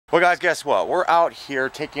Well guys, guess what? We're out here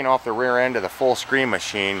taking off the rear end of the Fullscreen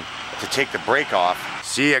machine to take the brake off.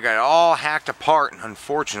 See, I got it all hacked apart, and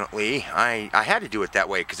unfortunately, I had to do it that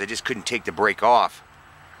way because I just couldn't take the brake off.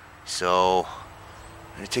 So,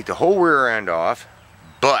 I'm going to take the whole rear end off,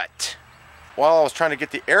 but while I was trying to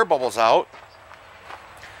get the air bubbles out,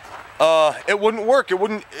 it wouldn't work.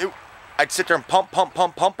 I'd sit there and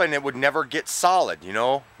pump, and it would never get solid, you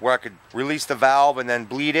know, where I could release the valve and then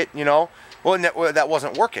bleed it, you know. Well, that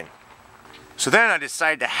wasn't working. So then I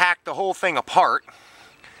decided to hack the whole thing apart,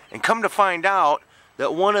 and come to find out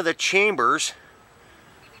that one of the chambers,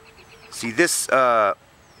 see this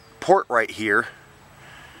port right here,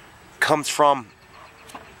 comes from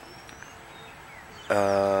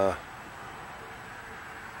that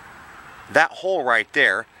hole right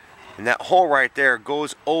there, and that hole right there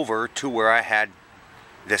goes over to where I had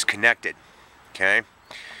this connected, okay?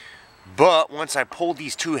 But once I pulled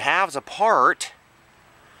these two halves apart,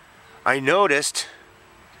 I noticed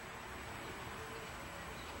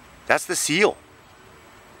that's the seal.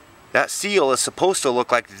 That seal is supposed to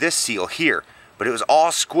look like this seal here, but it was all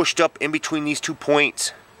squished up in between these 2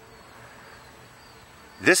 points.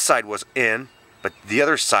 This side was in, but the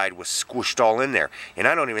other side was squished all in there. And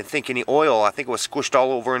I don't even think any oil, I think it was squished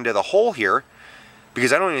all over into the hole here,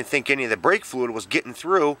 because I don't even think any of the brake fluid was getting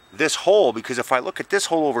through this hole, because if I look at this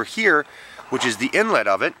hole over here, which is the inlet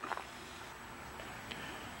of it,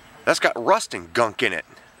 that's got rust and gunk in it,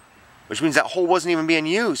 which means that hole wasn't even being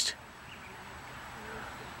used.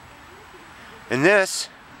 And this,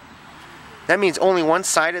 that means only one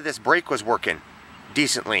side of this brake was working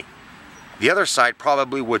decently. The other side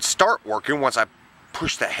probably would start working once I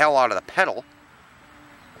push the hell out of the pedal.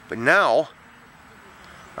 But now,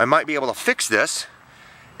 I might be able to fix this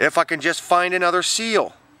if I can just find another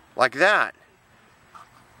seal like that.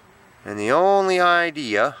 And the only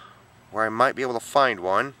idea where I might be able to find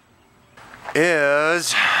one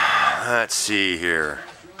is, let's see here,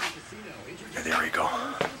 there we go,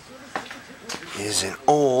 is an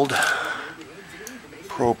old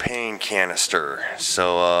propane canister.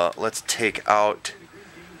 So let's take out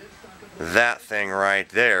that thing right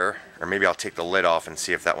there, or maybe I'll take the lid off and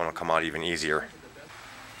see if that one will come out even easier.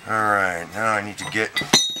 Alright, now I need to get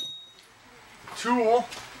tool.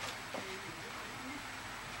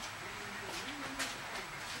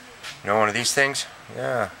 You know one of these things?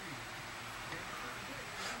 Yeah.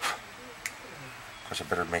 Of course I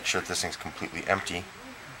better make sure that this thing's completely empty.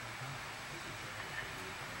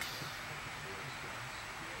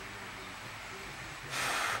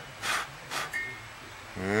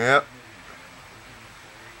 Yep.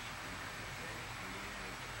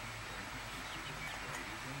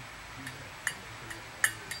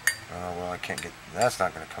 Oh well, I can't get, that's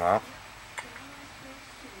not going to come out.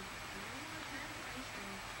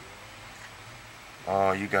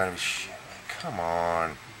 Oh, you gotta be shit. Come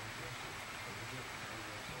on.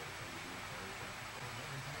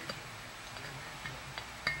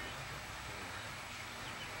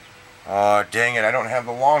 Oh, dang it. I don't have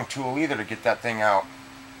the long tool either to get that thing out.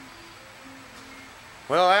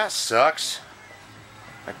 Well, that sucks.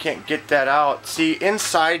 I can't get that out. See,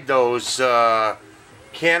 inside those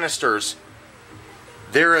canisters,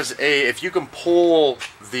 there is a, if you can pull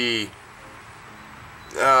the,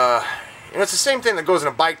 and it's the same thing that goes in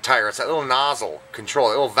a bike tire. It's that little nozzle control,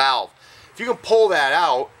 that little valve. If you can pull that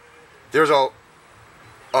out, there's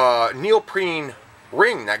a neoprene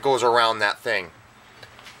ring that goes around that thing.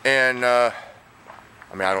 And, I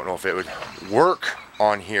mean, I don't know if it would work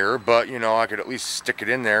on here, but, you know, I could at least stick it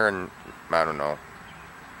in there and, I don't know.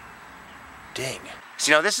 Dang.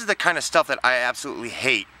 See, now this is the kind of stuff that I absolutely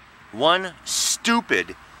hate. One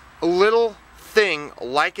stupid little thing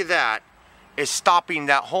like that is stopping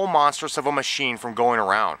that whole monstrous of a machine from going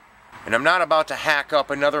around. And I'm not about to hack up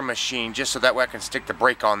another machine just so that way I can stick the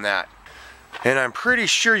brake on that. And I'm pretty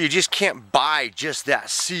sure you just can't buy just that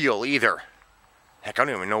seal either. Heck, I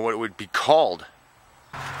don't even know what it would be called.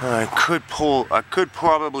 I could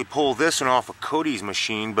probably pull this one off of Cody's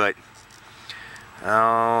machine, but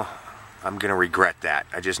oh, I'm gonna regret that.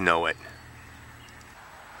 I just know it.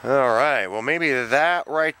 Alright, well maybe that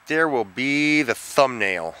right there will be the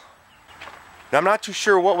thumbnail. Now, I'm not too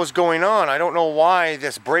sure what was going on. I don't know why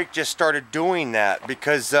this brake just started doing that,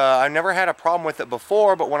 because I never had a problem with it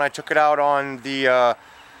before, but when I took it out on the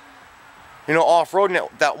you know, off-roading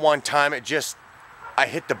it that one time, it just, I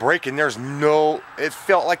hit the brake and there's no, it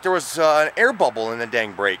felt like there was an air bubble in the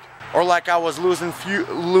dang brake, or like I was losing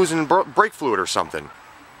brake fluid or something.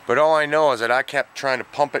 But all I know is that I kept trying to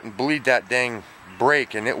pump it and bleed that dang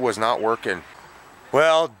brake and it was not working.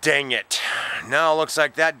 Well, dang it. Now it looks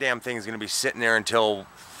like that damn thing's gonna be sitting there until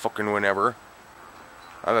fucking whenever.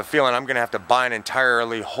 I have a feeling I'm going to have to buy an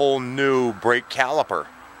entirely whole new brake caliper.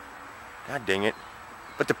 God dang it.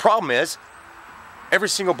 But the problem is, every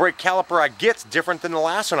single brake caliper I get's different than the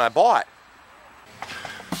last one I bought.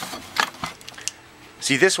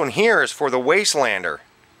 See, this one here is for the Wastelander.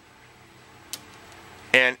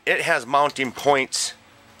 And it has mounting points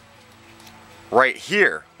right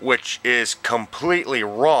here, which is completely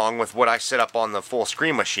wrong with what I set up on the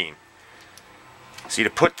Fullscreen machine. See, to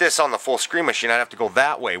put this on the Fullscreen machine, I'd have to go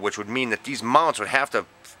that way, which would mean that these mounts would have to,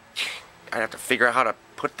 I'd have to figure out how to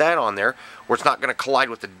put that on there where it's not going to collide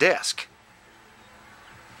with the disc.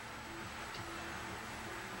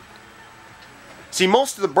 See,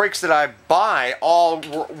 most of the brakes that I buy all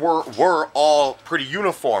were all pretty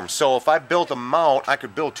uniform. So if I built a mount, I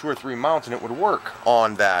could build 2 or 3 mounts and it would work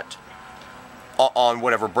on that, on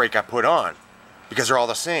whatever brake I put on, because they're all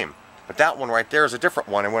the same. But that one right there is a different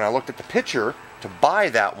one. And when I looked at the picture to buy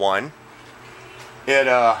that one,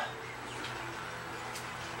 it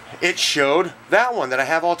showed that one that I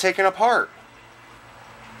have all taken apart.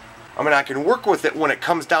 I mean, I can work with it when it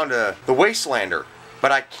comes down to the Wastelander,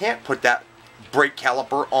 but I can't put that brake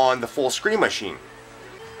caliper on the Fullscreen machine.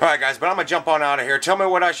 Alright guys, but I'm gonna jump on out of here. Tell me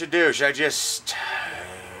what I should do. Should I just...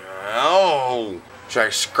 oh... should I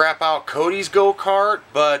scrap out Cody's go-kart?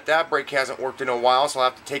 But that brake hasn't worked in a while, so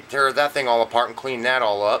I'll have to tear that thing all apart and clean that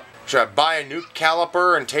all up. Should I buy a new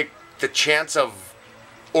caliper and take the chance of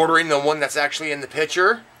ordering the one that's actually in the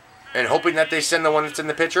picture and hoping that they send the one that's in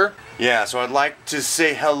the picture? Yeah, so I'd like to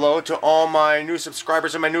say hello to all my new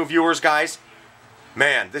subscribers and my new viewers, guys.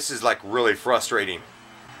 Man, this is like really frustrating.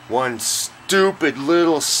 One stupid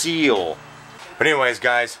little seal. But anyways,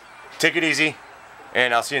 guys, take it easy,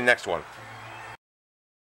 and I'll see you in the next one.